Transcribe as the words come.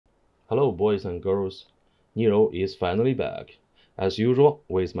Hello boys and girls, Nero is finally back, as usual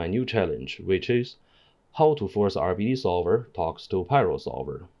with my new challenge, which is how to force RBD Solver talks to Pyro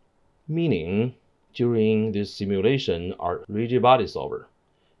Solver. Meaning, during this simulation, our rigid body solver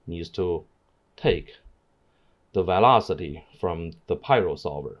needs to take the velocity from the Pyro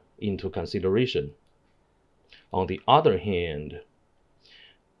Solver into consideration. On the other hand,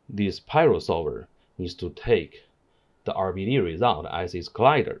 this Pyro Solver needs to take the RBD result as its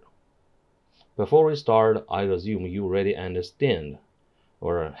collider. Before we start, I assume you already understand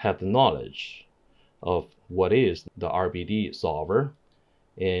or have the knowledge of what is the RBD solver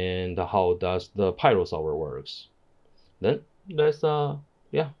and how does the Pyro solver works. Then let's start.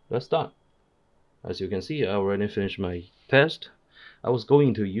 As you can see, I already finished my test. I was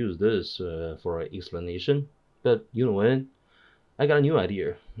going to use this for an explanation, but you know what? I got a new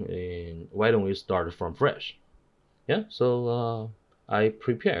idea, and why don't we start from fresh? Yeah, so I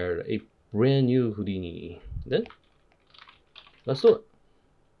prepared a brand new Houdini. Then let's do it.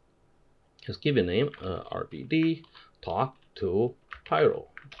 Just give it a name, RBD talk to Pyro.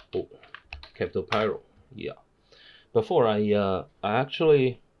 Oh, capital Pyro. Yeah. Before I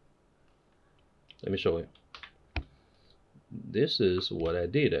actually, let me show you. This is what I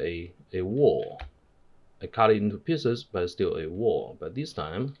did, a wall. I cut it into pieces, but still a wall. But this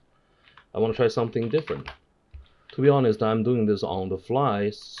time, I want to try something different. To be honest, I'm doing this on the fly,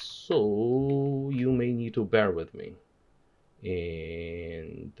 so you may need to bear with me.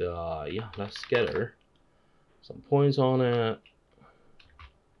 And yeah, let's scatter some points on it.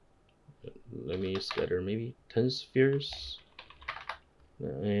 Let me scatter maybe 10 spheres.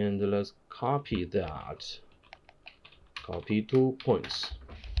 And let's copy that. Copy 2 points.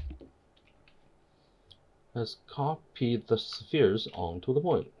 Let's copy the spheres onto the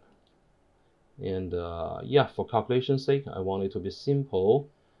point. And yeah, for calculation's sake, I want it to be simple,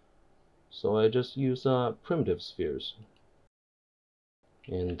 so I just use primitive spheres.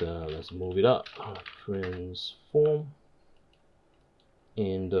 And let's move it up. Transform.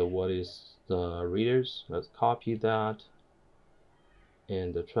 And what is the radius? Let's copy that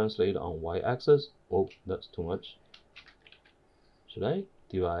and translate on y-axis. Oh, that's too much. Should I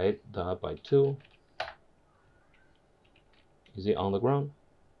divide that by 2? Is it on the ground?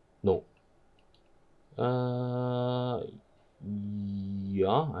 No. Yeah,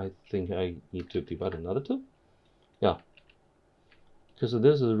 I think I need to divide another 2. Yeah, because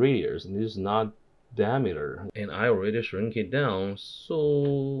this is radius and this is not diameter, and I already shrink it down,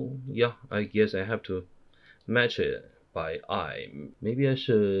 so yeah, I guess I have to match it by eye. Maybe I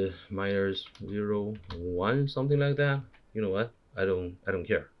should minus 0, 1, something like that. You know what? I don't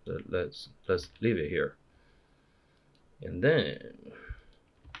care. Let's leave it here. And then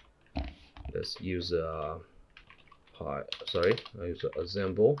let's use I use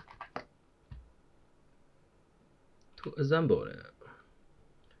assemble to assemble it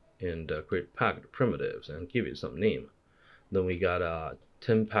and create packed primitives and give it some name. Then we got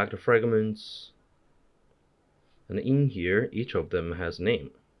 10 packed fragments, and in here each of them has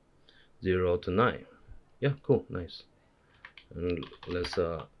name 0 to 9. Yeah, cool, nice. And let's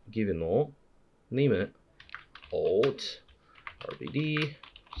give it all, name it Alt RBD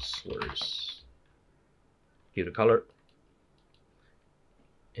source, give it a color,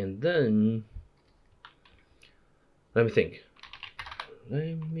 and then let me think.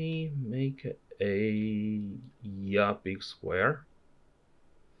 Let me make a big square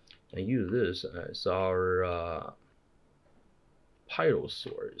and use this as our Pyro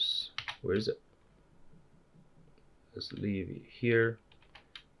source. Where is it? Let's leave it here.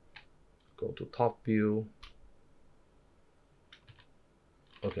 Go to top view.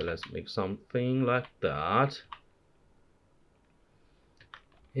 Okay, let's make something like that.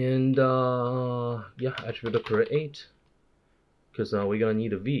 And yeah, attribute create, because we're gonna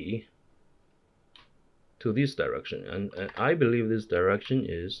need a V to this direction, and I believe this direction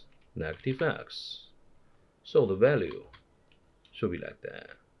is -x, so the value should be like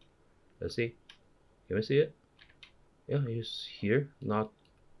that. Let's see, can we see it? Yeah, it's here, not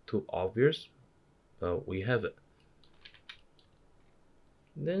too obvious, but we have it.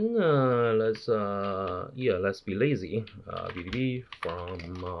 Then let's be lazy. BDB from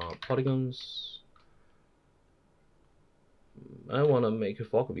polygons. I want to make a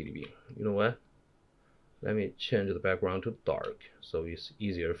focal BDB. You know what? Let me change the background to dark so it's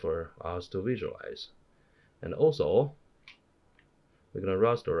easier for us to visualize. And also, we're gonna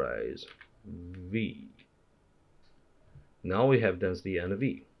rasterize V. Now we have density and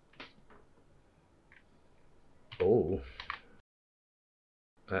V. Oh,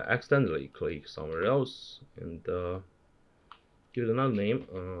 I accidentally clicked somewhere else, and give it another name.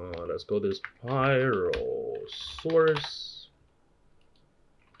 Let's go this Pyro source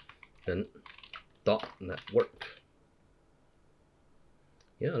and dot network.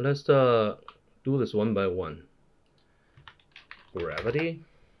 Yeah, let's do this one by one. Gravity.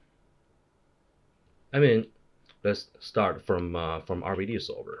 I mean, let's start from RBD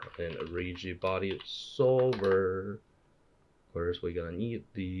Solver and RBD Body Solver. First, we're gonna need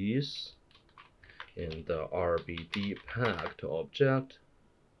these and the RBD packed object.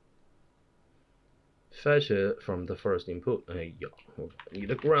 Fetch it from the first input. Yeah, need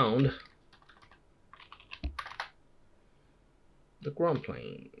the ground. The ground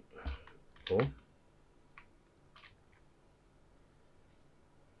plane. Oh.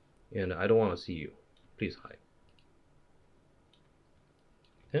 And I don't want to see you. Please hide.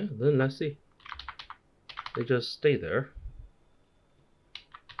 Yeah, then let's see. They just stay there.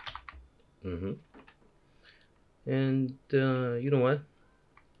 And you know what?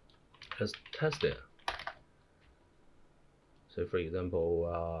 Let's test it. So for example,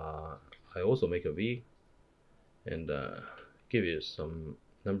 I also make a V and give you some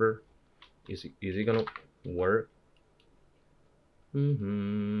number. Is it gonna work?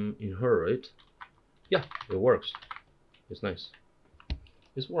 Inherit. Yeah, it works. It's nice.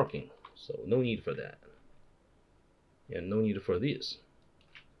 It's working. So no need for that. And no need for this.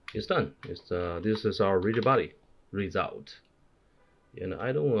 It's done. This is our rigid body result. And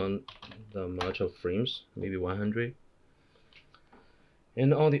I don't want that much of frames, maybe 100.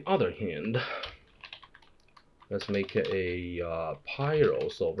 And on the other hand, let's make a Pyro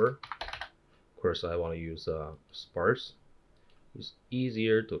Solver. Of course, I want to use sparse. It's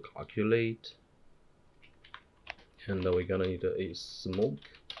easier to calculate. And we're gonna need a smoke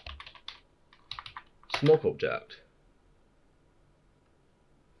object.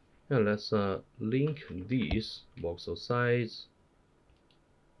 And let's link these voxel size.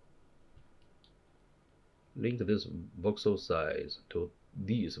 Link this voxel size to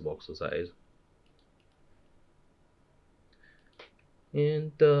these voxel size.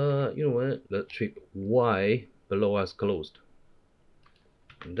 And you know what? Let's treat Y below as closed.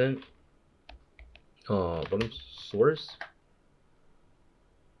 And then bottom source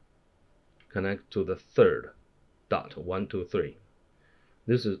connect to the third dot 1, 2, 3.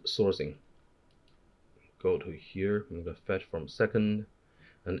 This is sourcing. Go to here. I'm gonna fetch from second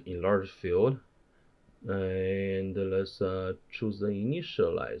and enlarge field. And let's choose the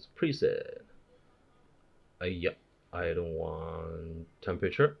initialize preset. Yeah, I don't want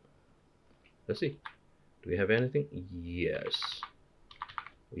temperature. Let's see. Do we have anything? Yes,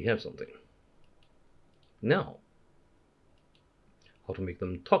 we have something. Now, how to make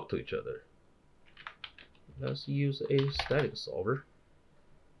them talk to each other? Let's use a static solver,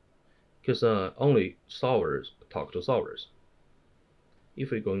 because only solvers talk to solvers.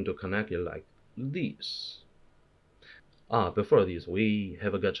 If we're going to connect it like this. Before this, we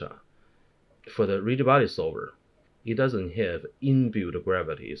have a gotcha. For the rigid body solver, it doesn't have inbuilt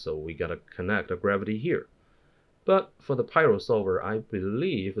gravity, so we gotta connect the gravity here. But for the Pyro Solver, I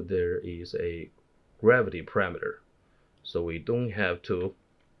believe there is a gravity parameter, so we don't have to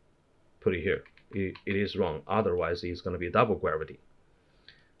put it here. It is wrong, otherwise it's gonna be double gravity.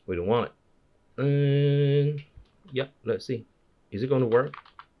 We don't want it. And yeah, let's see. Is it gonna work?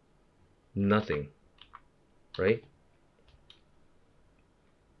 Nothing, right?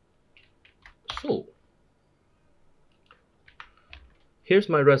 So here's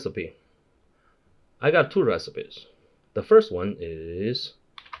my recipe. I got two recipes. The first one is,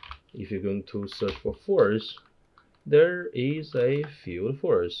 if you're going to search for force, there is a field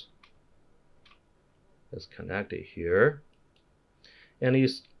force. Let's connect it here. And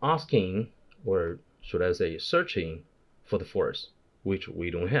it's asking, or should I say searching, for the force, which we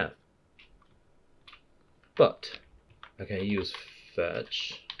don't have. But I can use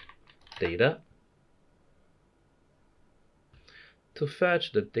fetch data to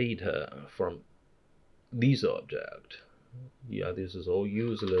fetch the data from this object. Yeah, this is all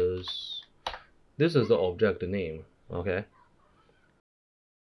useless. This is the object name, okay?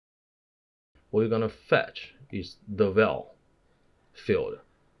 What we're gonna fetch is the val field,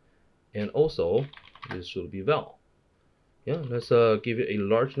 and also this should be val. Yeah, let's give it a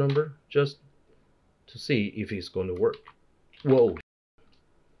large number just to see if it's going to work. Whoa.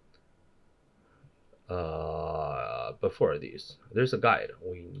 Before this, there's a guide.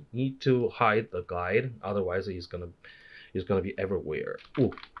 We need to hide the guide, otherwise it's gonna be everywhere.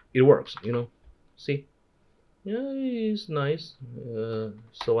 Ooh, it works, you know. See? Yeah, it's nice.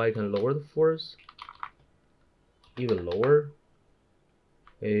 So I can lower the force even lower.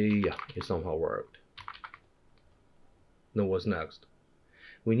 Yeah, it somehow worked. Then what's next?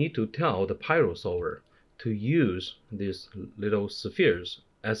 We need to tell the Pyro Solver to use these little spheres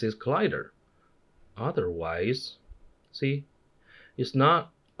as its collider. Otherwise, see, it's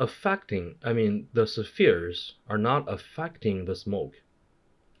not affecting, the spheres are not affecting the smoke.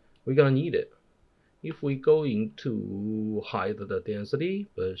 We're gonna need it. If we go into hide the density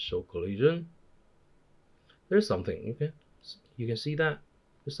but show collision, there's something. Okay, you can see that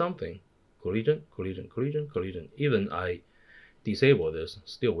there's something. Collision, collision, collision, collision. Even I disable this,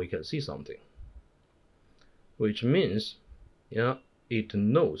 still we can see something. Which means, it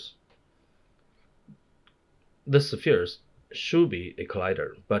knows the spheres should be a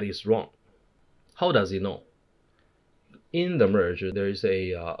collider, but it's wrong. How does it know? In the merge, there is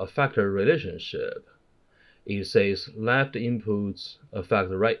a factor relationship. It says left inputs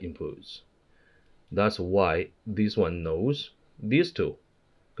affect right inputs. That's why this one knows these two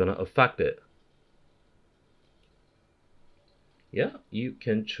gonna affect it. Yeah, you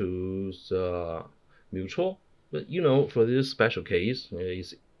can choose mutual, but for this special case,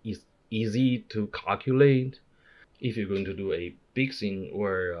 it's easy to calculate. If you're going to do a big thing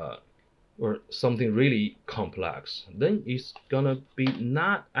or something really complex, then it's gonna be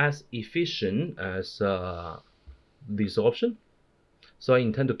not as efficient as this option. So I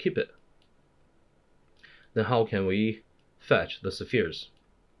intend to keep it. Then how can we fetch the spheres?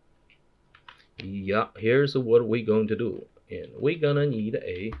 Yeah, here's what we're going to do. And we're gonna need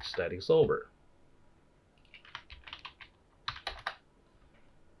a static solver.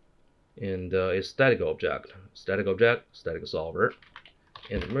 And a static object, static solver,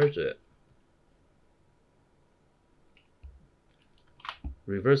 and merge it.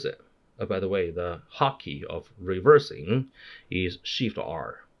 Reverse it. By the way, the hotkey of reversing is Shift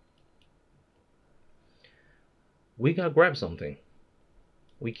R. We gotta grab something.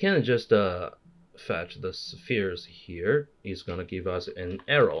 We can't just fetch the spheres here. It's gonna give us an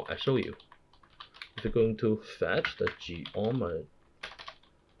arrow. I show you. If you're going to fetch the geometry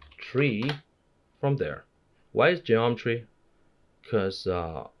from there. Why is geometry? Because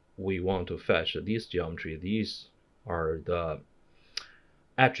we want to fetch this geometry. These are the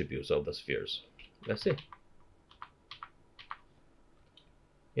attributes of the spheres. Let's see.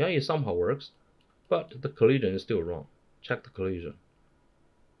 Yeah, it somehow works, but the collision is still wrong. Check the collision.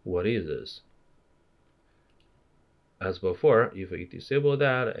 What is this? As before, if we disable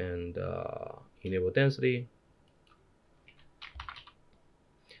that and enable density,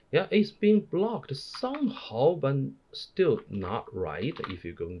 yeah, it's being blocked somehow, but still not right. If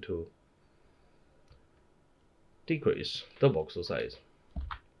you're going to decrease the voxel size,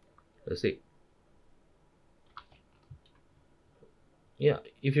 let's see. Yeah,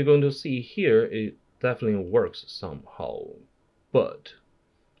 if you're going to see here, it definitely works somehow, but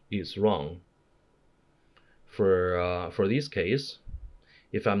it's wrong. For this case,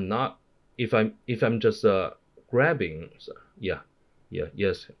 if I'm just grabbing,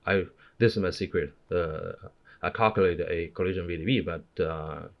 yes, this is my secret. I calculated a collision VDB, but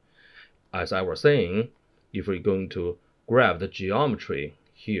as I was saying, if we're going to grab the geometry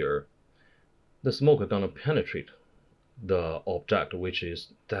here, the smoke is gonna penetrate the object, which is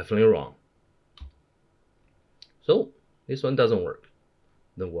definitely wrong. So this one doesn't work.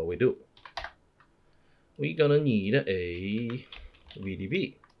 Then what we do? We're gonna need a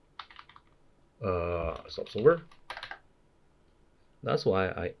VDB subsolver. That's why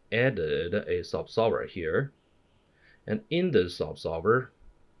I added a subsolver here. And in this subsolver,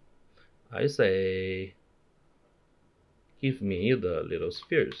 I say, give me the little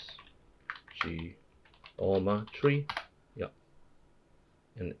spheres, geometry. Yeah.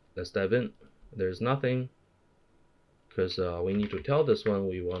 And let's dive in. There's nothing, because we need to tell this one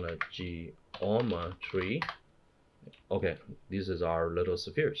we want a geometry. Okay, this is our little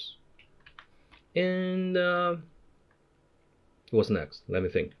spheres. And what's next? Let me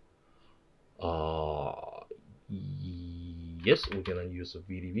think. Yes, we're gonna use a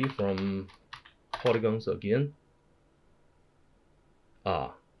VDB from polygons again.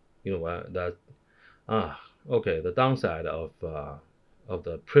 You know what? Okay. The downside of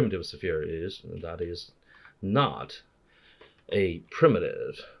the primitive sphere is that is not a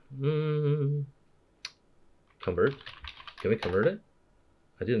primitive. Convert. Can we convert it?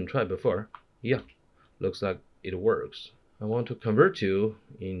 I didn't try before. Yeah, looks like it works. I want to convert you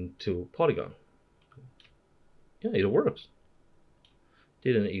into polygon. Yeah, it works.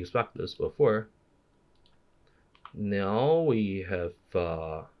 Didn't expect this before. Now we have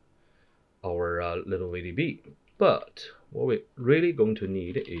our little VDB, but what we're really going to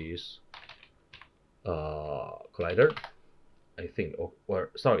need is collider. I think, or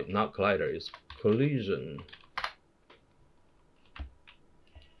sorry, not collider, it's collision.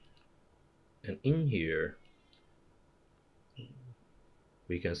 And in here,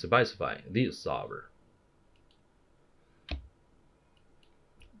 we can specify this solver.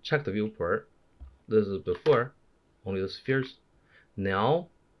 Check the viewport. This is before, only the spheres. Now,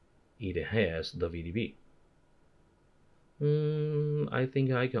 it has the VDB. I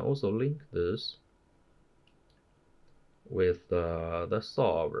think I can also link this with the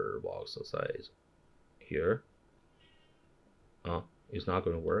solver box size here. It's not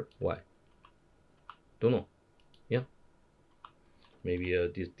going to work. Why? Don't know. Yeah, maybe a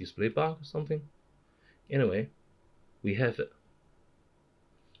display box or something. Anyway, we have it.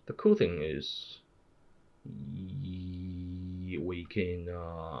 The cool thing is we can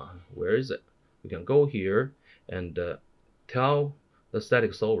where is it? We can go here and tell the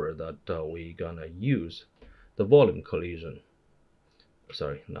static solver that we're gonna use the volume collision.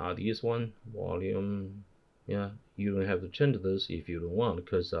 Sorry, not this one. Volume. Yeah, you don't have to change this if you don't want,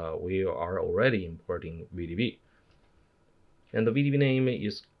 because we are already importing VDB. And the VDB name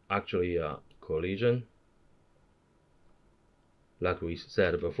is actually collision, like we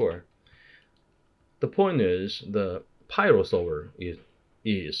said before. The point is, the Pyro Solver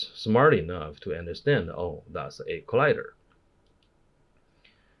is smart enough to understand, oh, that's a collider.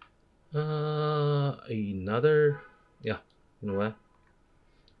 Yeah, you know what?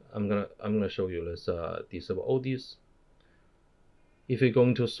 I'm gonna show you. Let's disable all these. If you're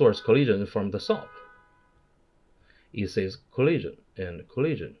going to source collision from the SOP, it says collision and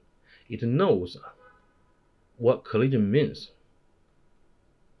collision. It knows what collision means.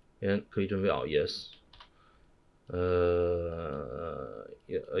 And collision valve, yes.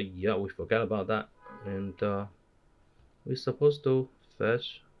 Yeah, we forgot about that. And we're supposed to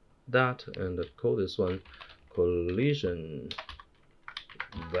fetch that and call this one collision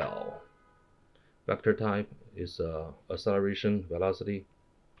valve. Vector type is acceleration, velocity.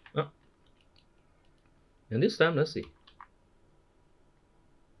 And this time, let's see.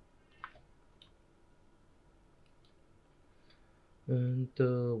 And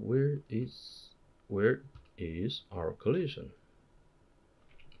where is our collision?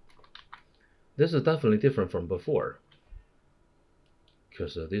 This is definitely different from before,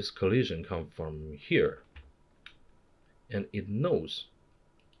 because this collision comes from here, and it knows.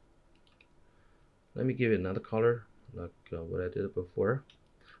 Let me give it another color, like what I did before.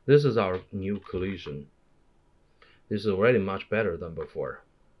 This is our new collision. This is already much better than before.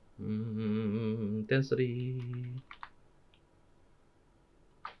 Density.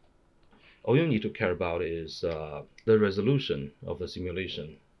 All you need to care about is the resolution of the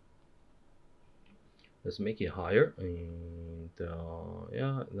simulation. Let's make it higher, and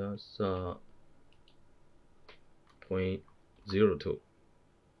yeah, that's 0.02.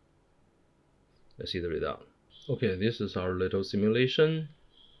 Let's see the result. Okay, this is our little simulation.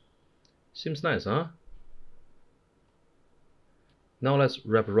 Seems nice, huh? Now let's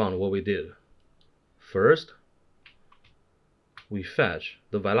wrap around what we did. First, we fetch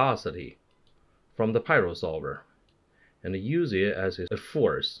the velocity from the Pyro Solver and use it as a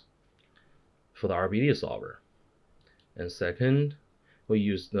force for the RBD Solver. And second, we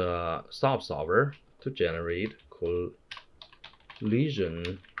use the SOP Solver to generate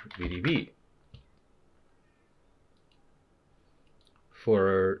collision VDB.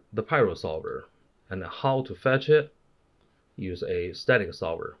 For the Pyro Solver and how to fetch it, use a static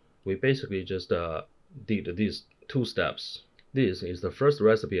solver. We basically just did these two steps. This is the first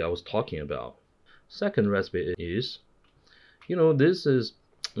recipe I was talking about. Second recipe is, this is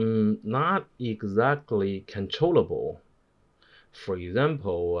not exactly controllable. For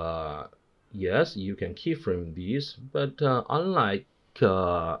example, yes, you can keyframe these, but unlike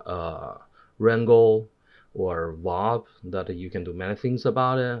Wrangle or VOB, that you can do many things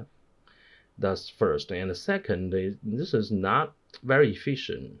about it. That's first. And the second is, this is not very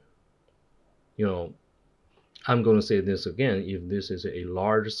efficient. I'm going to say this again, if this is a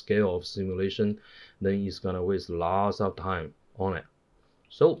large scale of simulation, then it's going to waste lots of time on it.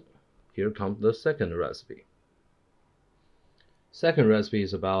 So here comes the second recipe. Second recipe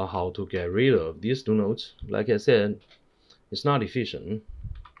is about how to get rid of these two nodes. Like I said, it's not efficient.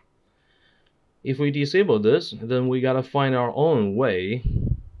 If we disable this, then we gotta find our own way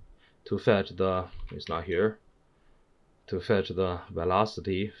to fetch it's not here, to fetch the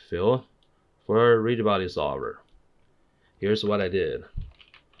velocity field for rigid body solver. Here's what I did.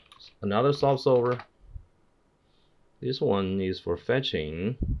 Another SOP solver. This one is for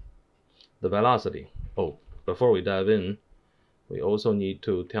fetching the velocity. Oh, before we dive in, we also need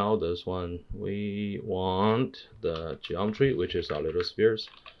to tell this one we want the geometry, which is our little spheres,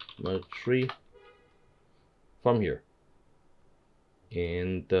 geometry from here.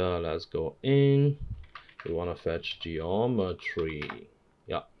 And let's go in. We want to fetch geometry.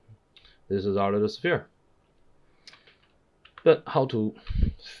 Yeah, this is our little sphere. But how to,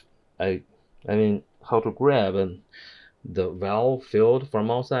 I mean, how to grab the val field from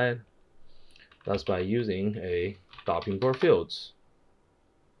outside? That's by using a dop import fields.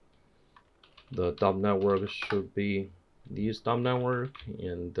 The dop network should be this dop network,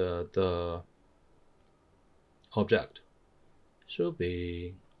 and the object should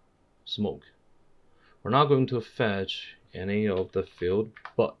be smoke. We're not going to fetch any of the field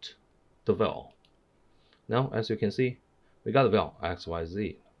but the val. Now, as you can see, we got the val x, y,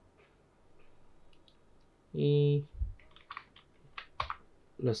 z.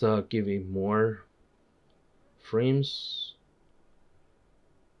 Let's give it more frames.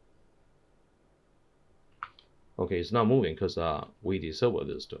 Okay, it's not moving because we disabled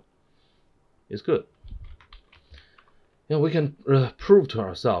this too. It's good. And we can prove to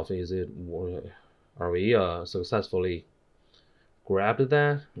ourselves, are we successfully grabbed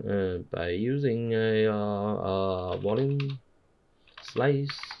that by using a volume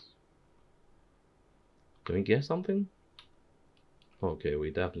slice. Can we get something? Okay, we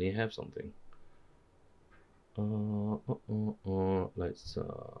definitely have something. Let's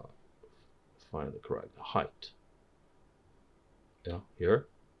find the correct height. Yeah, here.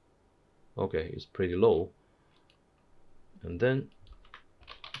 Okay, it's pretty low. And then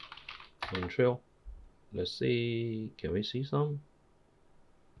in trail, let's see, can we see some?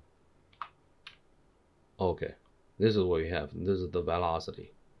 Okay, this is what we have. This is the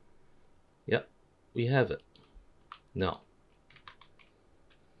velocity. Yep, we have it. Now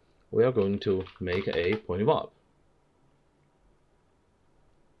we are going to make a point up.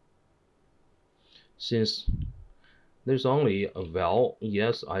 Since there's only a val,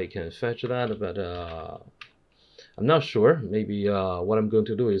 yes, I can fetch that, but I'm not sure. Maybe what I'm going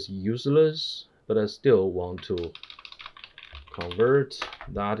to do is useless, but I still want to convert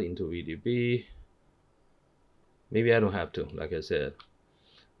that into VDB. Maybe I don't have to, like I said.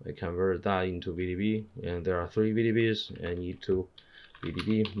 I convert that into VDB, and there are 3 VDBs. I need to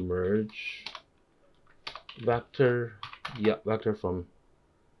VDB merge vector, yeah, vector from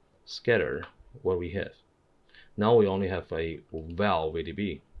scatter, what we have. Now we only have a val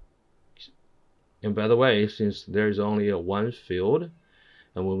VDB. And by the way, since there is only a one field,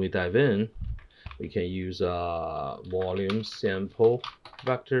 and when we dive in, we can use volume sample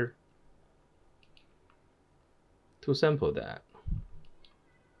vector to sample that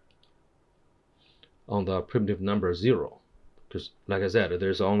on the primitive number 0, because like I said,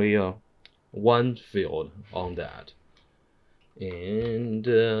 there's only one field on that. And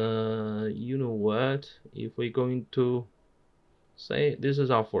you know what, if we're going to say this is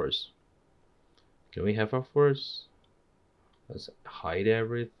our force, can we have our force? Let's hide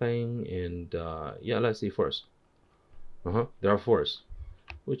everything, and yeah, let's see first. There are force,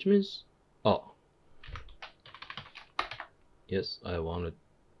 which means, oh yes, I want to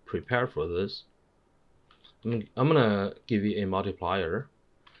prepare for this. I'm gonna give you a multiplier,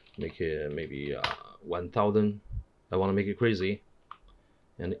 make it maybe 1000. I want to make it crazy,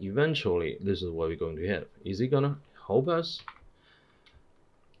 and eventually this is what we're going to have. Is it gonna help us?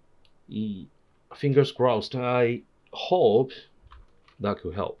 Fingers crossed. I hope that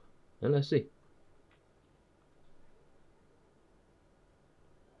could help, and let's see.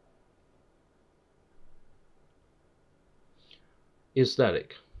 It's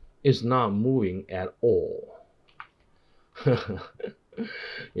static. It's not moving at all.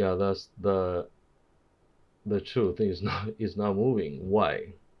 Yeah, that's the truth. Is not moving.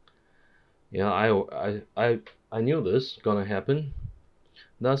 Why? Yeah, I knew this gonna happen.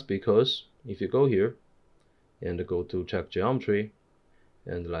 That's because if you go here and go to check geometry,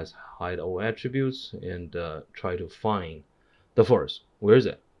 and let's hide all attributes and try to find the force. Where is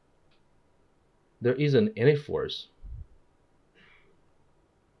it? There isn't any force.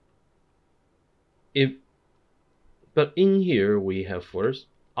 But in here we have force.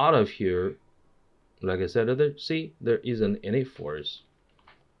 Out of here, like I said, there isn't any force.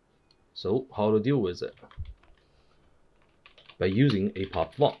 So how to deal with it? By using a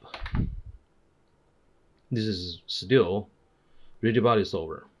pop-up. This is still RBD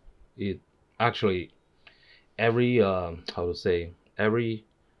Solver. It actually every every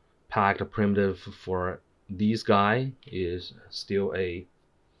packed primitive for this guy is still a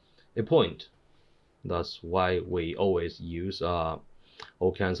point. That's why we always use all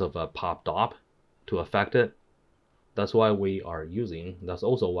kinds of pop-up to affect it. That's also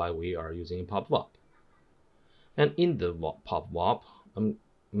why we are using pop-up. And in the pop-up, I'm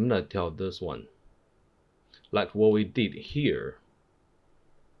gonna tell this one, like what we did here.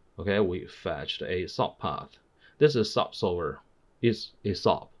 Okay, we fetched a SOP path. This is SOP solver. It's a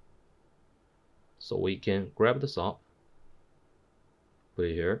SOP. So we can grab the SOP, put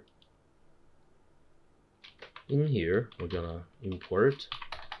it here. In here, we're gonna import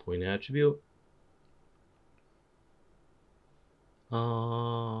point attribute.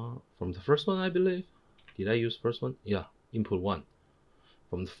 From the first one, I believe. Did I use first one? Yeah, input 1.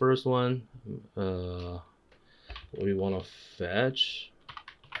 From the first one, we want to fetch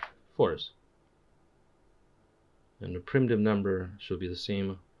force, and the primitive number should be the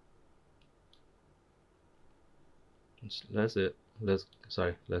same. That's it. Let's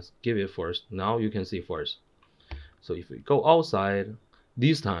give it force. Now you can see force. So if we go outside,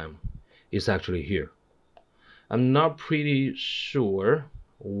 this time it's actually here. I'm not pretty sure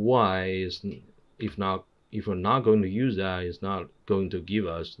why if we're not going to use that, it's not going to give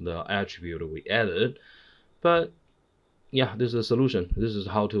us the attribute we added. But yeah, this is a solution. This is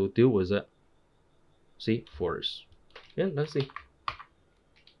how to deal with it. See, force. And let's see.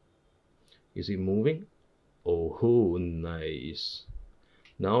 Is it moving? Oh, nice.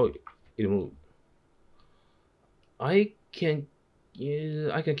 Now it moved. I can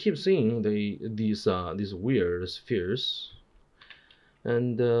keep seeing these weird spheres,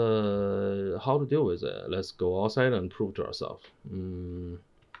 and how to deal with it. Let's go outside and prove to ourselves.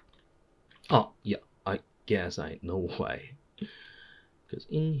 Oh yeah, I guess I know why. Because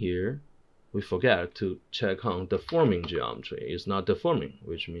in here we forget to check on deforming geometry. It's not deforming,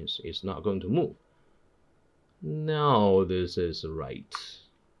 which means it's not going to move. Now this is right.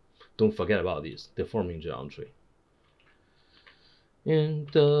 Don't forget about this deforming geometry. And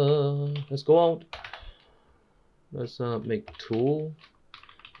let's go out. Let's make two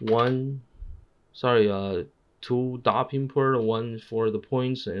dot import, one for the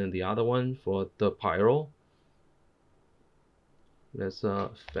points and the other one for the pyro. Let's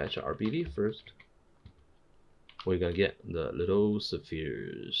fetch RBD first. We're gonna get the little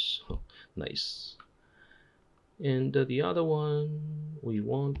spheres. Nice. And the other one we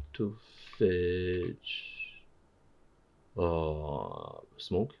want to fetch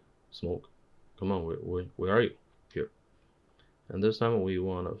smoke. Come on, where are you? Here. And this time we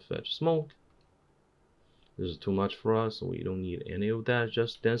want to fetch smoke. This is too much for us, so we don't need any of that,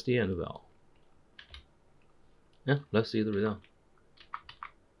 just density and val. Yeah, let's see the result.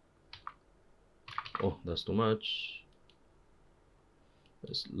 Oh, that's too much.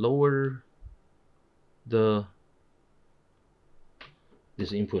 Let's lower this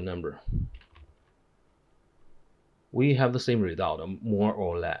input number. We have the same result, more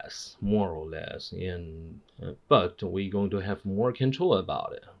or less, and but we're going to have more control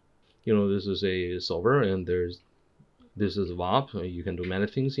about it. You know, this is a solver, and this is VOP. You can do many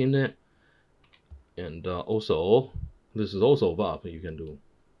things in it, and also this is also VOP. You can do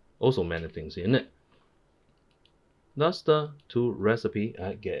also many things in it. That's the two recipe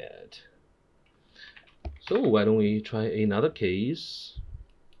I get. So why don't we try another case?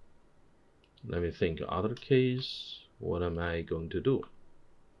 Let me think. Other case. What am I going to do?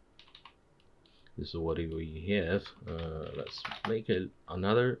 This is what we have. Let's make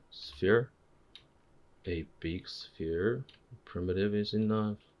another sphere. A big sphere. Primitive is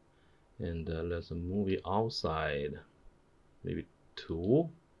enough. And let's move it outside. Maybe 2.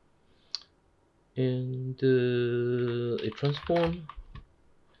 And a transform.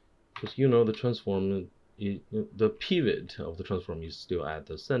 Because you know the transform, the pivot of the transform is still at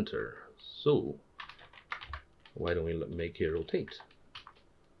the center. So why don't we make it rotate?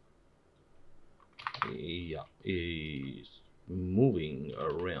 Yeah, it's moving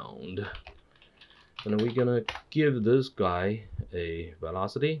around. And we're gonna give this guy a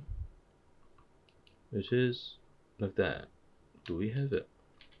velocity, which is like that. Do we have it?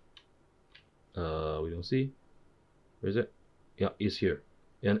 We don't see. Where is it? Yeah, it's here.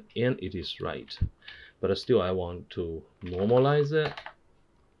 And it is right. But still I want to normalize it.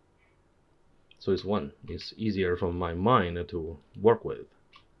 So it's 1. It's easier for my mind to work with.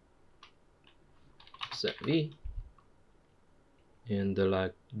 Set V. And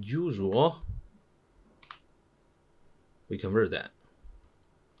like usual, we convert that.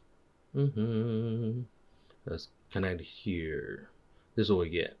 Let's connect here. This is what we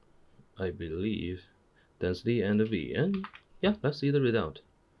get. I believe density and V. And yeah, let's see the result.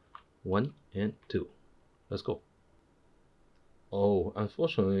 1 and 2. Let's go. Oh,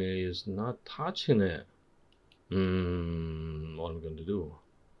 unfortunately, it's not touching it. What am I going to do?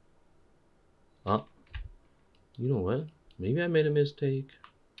 You know what? Maybe I made a mistake.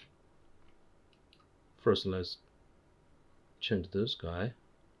 First, let's change this guy.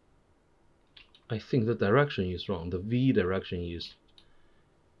 I think the direction is wrong. The V direction is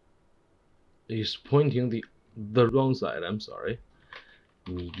is pointing the wrong side. I'm sorry.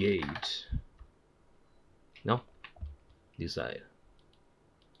 Negate. No, this side.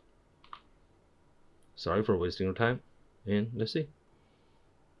 Sorry for wasting your time. And let's see.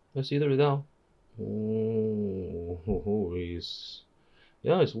 Let's see the result. Oh,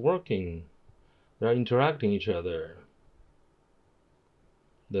 it's working. They're interacting each other.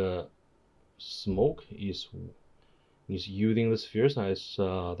 The smoke is using the spheres as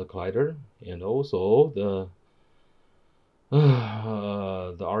the collider, and also the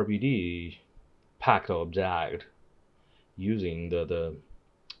RBD packed object using the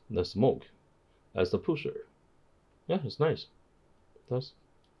smoke as the pusher. Yeah, it's nice. That's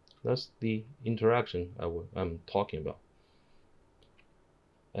the interaction I'm talking about.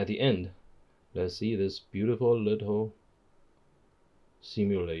 At the end, let's see this beautiful little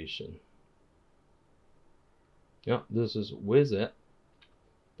simulation. Yeah, this is with it,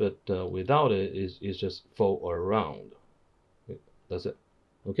 but without it, it's just fall around. That's it.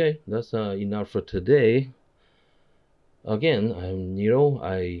 Okay, that's enough for today. Again, I'm Nero.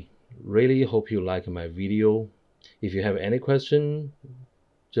 I really hope you like my video. If you have any question,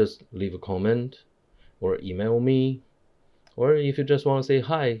 just leave a comment or email me. Or if you just want to say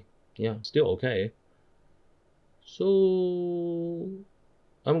hi, yeah, still okay. So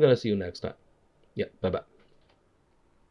I'm gonna see you next time. Yeah, bye-bye.